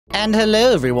And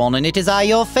hello everyone, and it is I,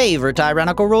 your favorite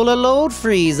tyrannical ruler, Lord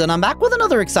Frieza, and I'm back with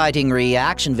another exciting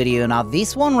reaction video. Now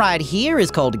this one right here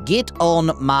is called Get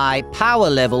On My Power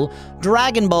Level,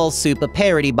 Dragon Ball Super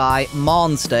Parody by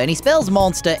Mahnster, and he spells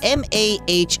Mahnster M-A-H-N-S-T-E-R.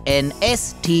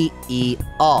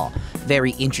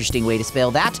 Very interesting way to spell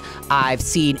that. I've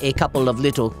seen a couple of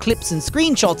little clips and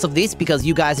screenshots of this because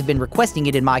you guys have been requesting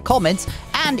it in my comments,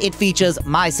 and it features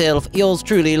myself, yours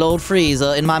truly, Lord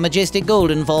Frieza, in my majestic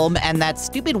golden form, and that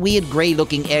stupid weird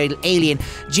grey-looking alien,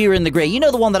 Jiren the Grey. You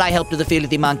know, the one that I helped the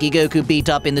filthy monkey Goku beat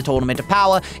up in the Tournament of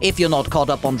Power. If you're not caught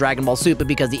up on Dragon Ball Super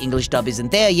because the English dub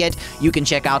isn't there yet, you can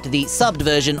check out the subbed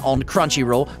version on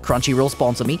Crunchyroll. Crunchyroll,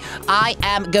 sponsor me. I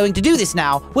am going to do this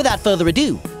now. Without further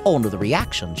ado, on to the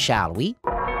reaction, shall we?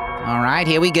 Alright,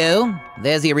 here we go.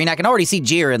 There's the arena. I can already see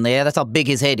Jiren there. That's how big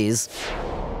his head is.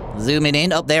 Zooming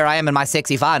in. Up there I am in my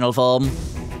sexy final form.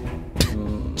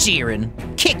 Jiren,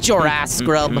 kicked your ass,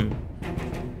 scrub.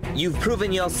 You've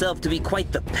proven yourself to be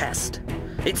quite the pest.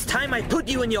 It's time I put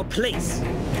you in your place.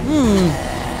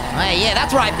 Hey, yeah,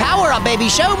 that's right. Power up, baby.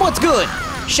 Show 'em what's good.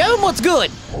 Show 'em what's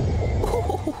good.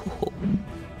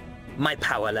 My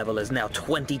power level is now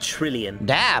 20 trillion.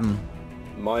 Damn.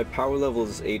 My power level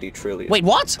is 80 trillion. Wait,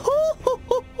 what?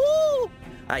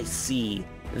 I see.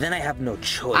 Then I have no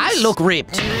choice. I look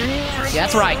ripped.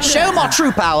 That's right. Show my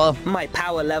true power. My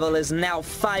power level is now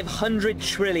 500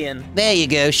 trillion. There you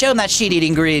go. Show him that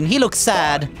shit-eating grin. He looks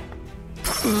sad.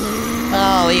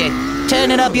 Oh, yeah.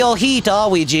 Turning up your heat, are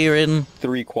we, Jiren?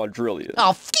 3 quadrillion.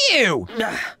 Oh, phew!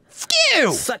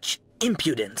 Phew! Such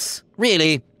impudence.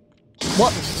 Really?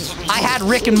 What? I had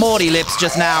Rick and Morty lips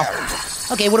just now.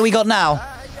 Okay, what do we got now?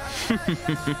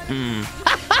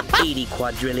 80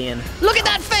 quadrillion. Look at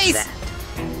that face!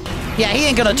 Yeah, he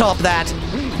ain't gonna top that.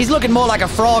 He's looking more like a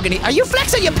frog and are you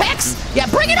flexing your pecs? Yeah,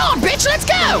 bring it on, bitch, let's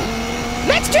go!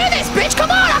 Let's do this, bitch, come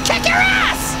on, I'll kick your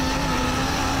ass!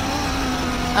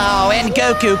 Oh, and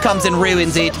Goku comes and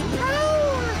ruins it.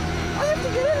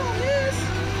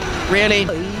 Really?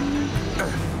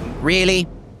 Really?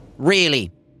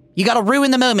 Really? You gotta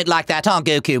ruin the moment like that, huh,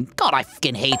 Goku? God, I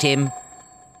fucking hate him.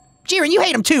 Jiren, you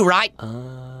hate him too, right?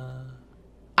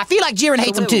 I feel like Jiren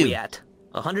hates him too. Where are we at?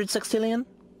 100 sextillion?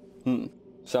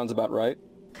 Sounds about right.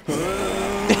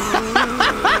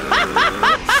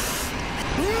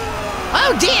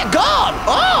 Oh dear God!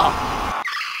 Oh!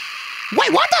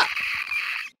 Wait, what the?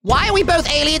 Why are we both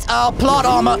aliens? Oh, plot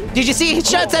armor. Did you see his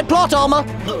shirt said plot armor?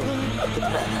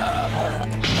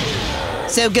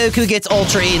 So Goku gets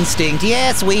Ultra Instinct.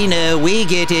 Yes, we know, we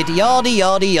get it. Yada,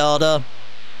 yada, yada.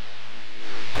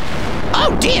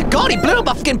 Oh dear God, he blew up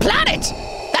a fucking planet!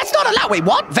 That's not allowed. Wait,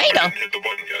 what? Vader? Hit the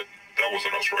button yet. That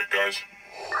wasn't us, right, guys?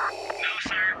 No,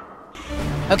 sir.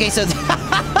 Okay, so...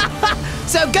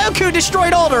 so Goku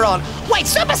destroyed Alderaan. Wait,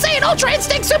 Super Saiyan Ultra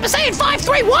Instinct, Super Saiyan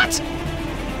 5-3, what?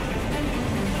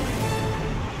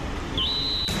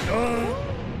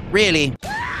 Really?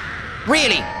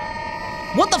 Really?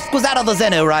 What the f was that other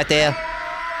Zeno right there?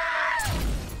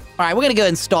 Alright, we're gonna go ahead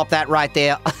and stop that right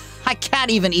there. I can't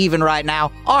even right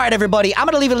now. Alright, everybody, I'm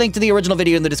gonna leave a link to the original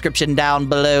video in the description down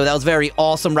below. That was very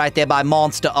awesome right there by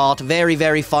Mahnster Art. Very,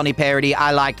 very funny parody.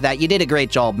 I liked that. You did a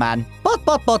great job, man.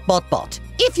 But.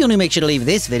 If you're new, make sure to leave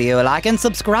this video a like and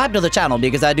subscribe to the channel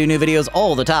because I do new videos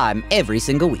all the time, every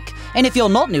single week. And if you're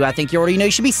not new, I think you already know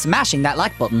you should be smashing that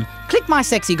like button. Click my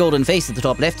sexy golden face at the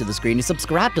top left of the screen to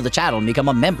subscribe to the channel and become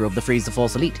a member of the Frieza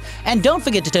Force Elite. And don't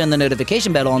forget to turn the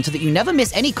notification bell on so that you never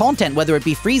miss any content, whether it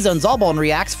be Frieza and Zarbon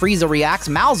reacts, Frieza reacts,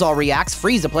 Malzar reacts,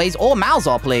 Frieza plays, or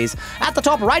Malzar plays. At the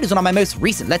top right is one of my most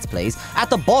recent Let's Plays,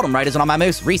 at the bottom right is one of my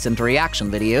most recent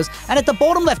reaction videos, and at the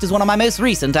bottom left is one of my most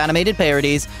recent animated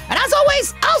parodies. And as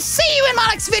always, I'll see you in my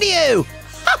next video!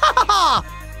 Ha ha ha ha!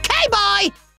 Okay, bye!